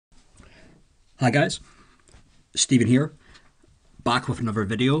Hi guys, Steven here, back with another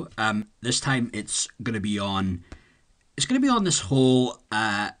video. This time it's gonna be on this whole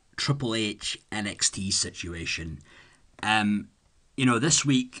Triple H NXT situation. This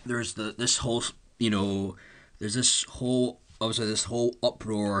week there's this whole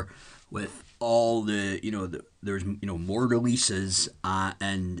uproar with all there's more releases,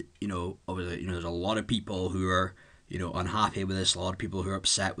 and obviously there's a lot of people who are unhappy with this, a lot of people who are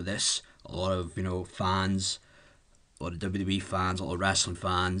upset with this, a lot of fans, a lot of WWE fans, a lot of wrestling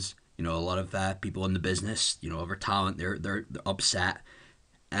fans, a lot of people in the business, over talent. They're upset,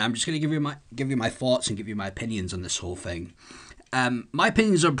 and I'm just gonna give you my thoughts and give you my opinions on this whole thing. My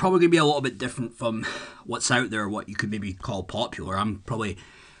opinions are probably gonna be a little bit different from what's out there, what you could maybe call popular. I'm probably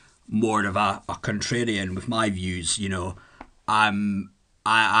more of a contrarian with my views. I'm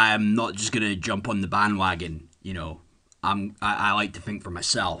not just gonna jump on the bandwagon. I like to think for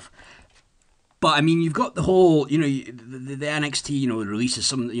myself. But I mean, you've got the whole, the NXT, releases.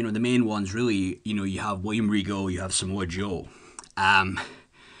 Some, the main ones really. You have William Regal, you have Samoa Joe.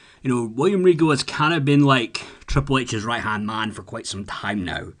 William Regal has kind of been like Triple H's right hand man for quite some time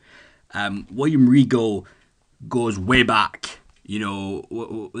now. William Regal goes way back.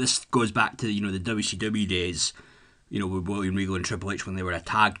 This goes back to the WCW days. With William Regal and Triple H when they were a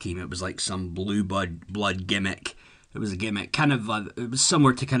tag team. It was like some blue blood gimmick. It was a gimmick, it was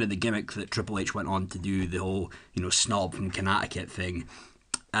similar to kind of the gimmick that Triple H went on to do, the whole, snob from Connecticut thing.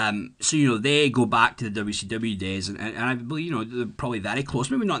 So, they go back to the WCW days, and I believe, they're probably very close.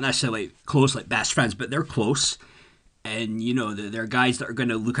 Maybe not necessarily close like best friends, but they're close. And, they're guys that are going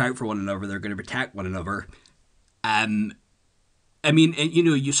to look out for one another. They're going to protect one another. So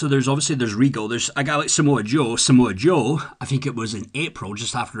there's Regal. There's a guy like Samoa Joe. Samoa Joe, I think it was in April,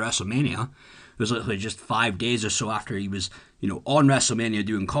 just after WrestleMania. It was literally just 5 days or so after he was, on WrestleMania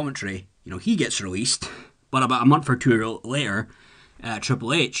doing commentary. He gets released. But about a month or two later,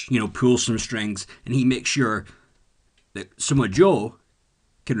 Triple H, pulls some strings, and he makes sure that Samoa Joe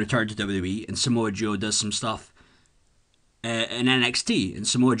can return to WWE, and Samoa Joe does some stuff in NXT. And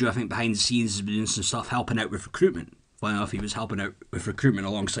Samoa Joe, I think, behind the scenes has been doing some stuff helping out with recruitment. Funny enough, he was helping out with recruitment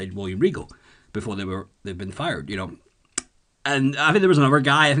alongside William Regal before they've been fired, And I think there was another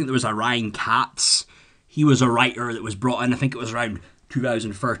guy, I think there was a Ryan Katz. He was a writer that was brought in, I think it was around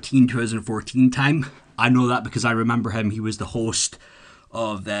 2013, 2014 time. I know that because I remember him. He was the host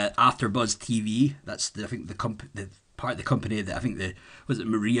of AfterBuzz TV. That's the part of the company that I think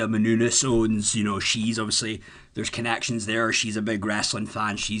Maria Menounos owns. She's obviously, there's connections there. She's a big wrestling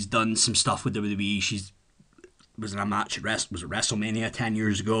fan. She's done some stuff with WWE. Was in a match at WrestleMania 10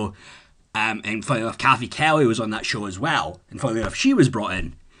 years ago. And funny enough, Kathy Kelly was on that show as well. And funny enough, she was brought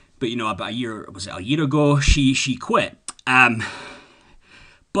in. But, about a year ago, she quit.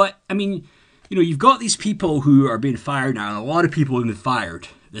 But, I mean, you've got these people who are being fired now. And a lot of people have been fired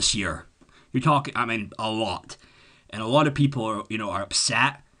this year. You're talking, a lot. And a lot of people are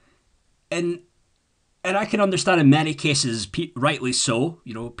upset. And I can understand in many cases, rightly so,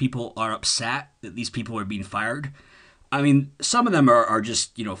 people are upset that these people are being fired. Some of them are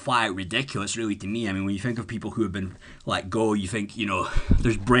just, flat out ridiculous, really, to me. When you think of people who have been let go, you think,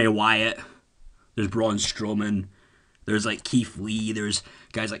 there's Bray Wyatt, there's Braun Strowman, there's, Keith Lee, there's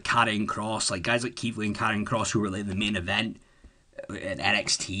guys like Karrion Kross, guys like Keith Lee and Karrion Kross who were, the main event at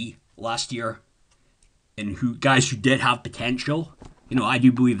NXT last year, and guys who did have potential. I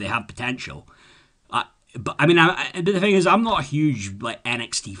do believe they have potential. But the thing is, I'm not a huge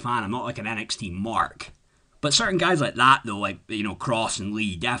NXT fan. I'm not an NXT mark. But certain guys like that, though, Cross and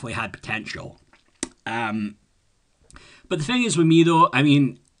Lee, definitely had potential. But the thing is with me, though,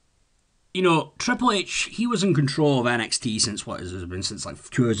 Triple H, he was in control of NXT since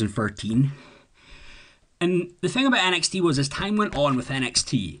 2013. And the thing about NXT was, as time went on with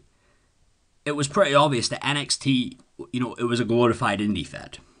NXT, it was pretty obvious that NXT, it was a glorified indie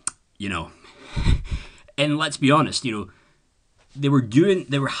fed, And let's be honest, they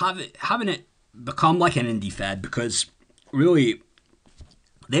were having it become like an indie fed because really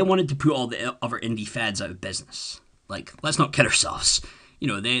they wanted to put all the other indie feds out of business. Let's not kid ourselves.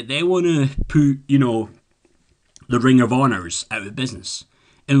 They want to put, the Ring of Honors out of business.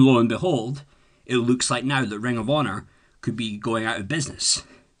 And lo and behold, it looks like now that Ring of Honor could be going out of business.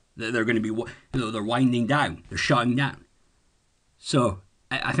 They're going to be, they're winding down. They're shutting down. So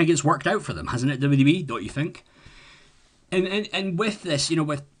I think it's worked out for them, hasn't it, WWE? Don't you think? And with this,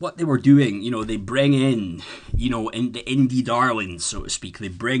 with what they were doing, they bring in, in the indie darlings, so to speak. They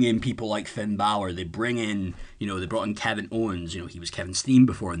bring in people like Finn Balor. They bring in, they brought in Kevin Owens. He was Kevin Steen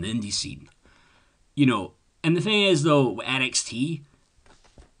before in the indie scene. And the thing is, though, with NXT,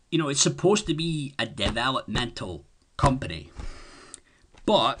 you know, it's supposed to be a developmental company.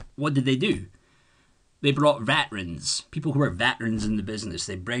 But what did they do? They brought veterans, people who are veterans in the business.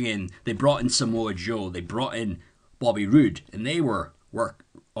 They brought in Samoa Joe, they brought in Bobby Roode, and they work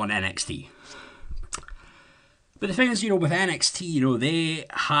on NXT. But the thing is, you know, with NXT, you know, they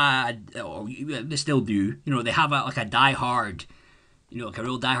still do, you know, they have a diehard, you know, like a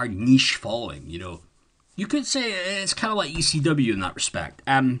real diehard niche following, you know. You could say it's kind of like ECW in that respect.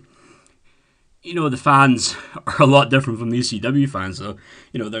 You know, the fans are a lot different from the ECW fans, though.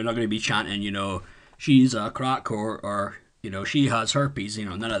 You know, they're not going to be chanting, you know, she's a crack or, you know, she has herpes, you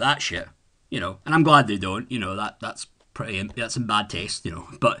know, none of that shit. You know, and I'm glad they don't, you know, that's in bad taste, you know.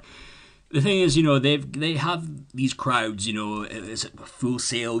 But the thing is, you know, they have these crowds, you know, is it Full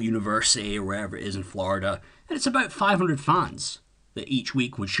Sail University or wherever it is in Florida, and it's about 500 fans that each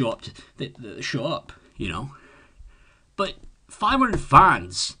week would show up, that show up, you know. But 500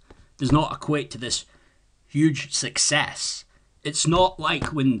 fans does not equate to this huge success. It's not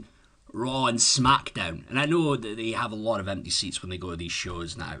like when Raw and SmackDown, and I know that they have a lot of empty seats when they go to these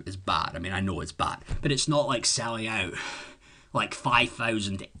shows now, is bad. I mean, I know it's bad, but it's not like selling out like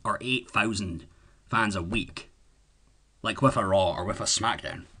 5,000 or 8,000 fans a week, like with a Raw or with a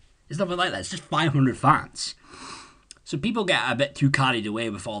SmackDown. It's nothing like that. It's just 500 fans. So people get a bit too carried away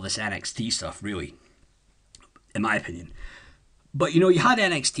with all this NXT stuff, really, in my opinion. But, you know, you had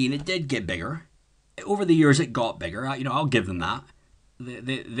NXT and it did get bigger. Over the years, it got bigger. You know, I'll give them that.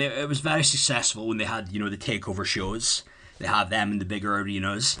 It was very successful when they had, you know, the takeover shows. They have them in the bigger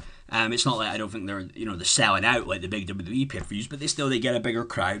arenas. It's not like I don't think they're selling out like the big WWE pay-per-views, but they get a bigger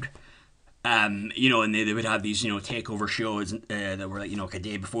crowd. You know, and they would have these, you know, takeover shows that were like, you know, like a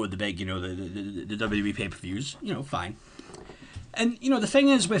day before the big, you know, the WWE pay-per-views. You know, fine. And, you know, the thing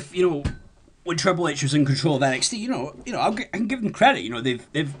is with, you know, when Triple H was in control of NXT, you know, I can give them credit. You know,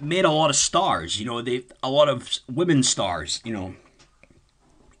 they've made a lot of stars. You know, a lot of women stars. You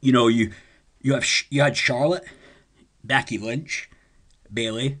know, you had Charlotte, Becky Lynch,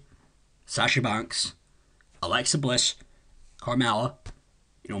 Bayley, Sasha Banks, Alexa Bliss, Carmella,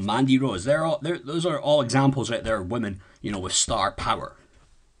 you know, Mandy Rose. Those are all examples right there of women, you know, with star power.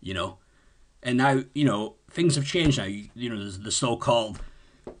 You know, and now, you know, things have changed now. You know, there's the so-called,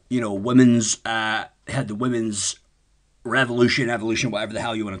 you know, had the women's evolution, whatever the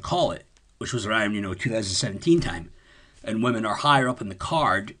hell you want to call it, which was around, you know, 2017 time. And women are higher up in the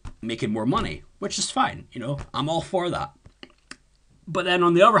card, making more money, which is fine. You know, I'm all for that. But then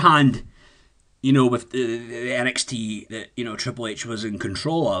on the other hand, you know, with the NXT that, you know, Triple H was in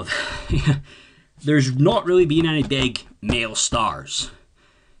control of, there's not really been any big male stars.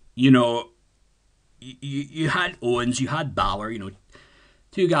 You know, you had Owens, you had Balor, you know,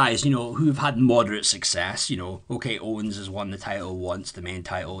 two guys, you know, who've had moderate success. You know, okay, Owens has won the title once, the main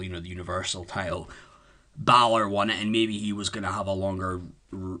title, you know, the Universal title. Balor won it, and maybe he was going to have a longer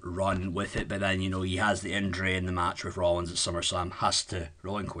run with it, but then, you know, he has the injury in the match with Rollins at SummerSlam, has to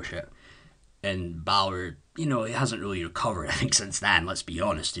relinquish it. And Balor, you know, he hasn't really recovered, I think, since then, let's be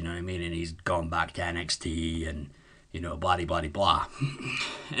honest, you know what I mean? And he's gone back to NXT and, you know, blah, blah, blah.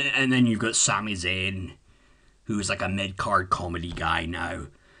 And then you've got Sami Zayn, who's like a mid-card comedy guy now,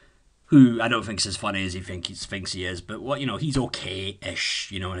 who I don't think is as funny as he thinks he is, but what, you know, he's okay-ish,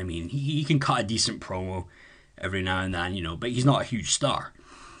 you know what I mean? He can cut a decent promo every now and then, you know, but he's not a huge star.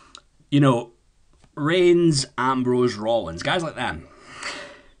 You know, Reigns, Ambrose, Rollins, guys like them,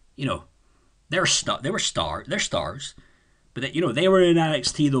 you know, they're stars, but you know, they were in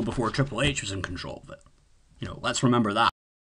NXT though before Triple H was in control of it. You know, let's remember that.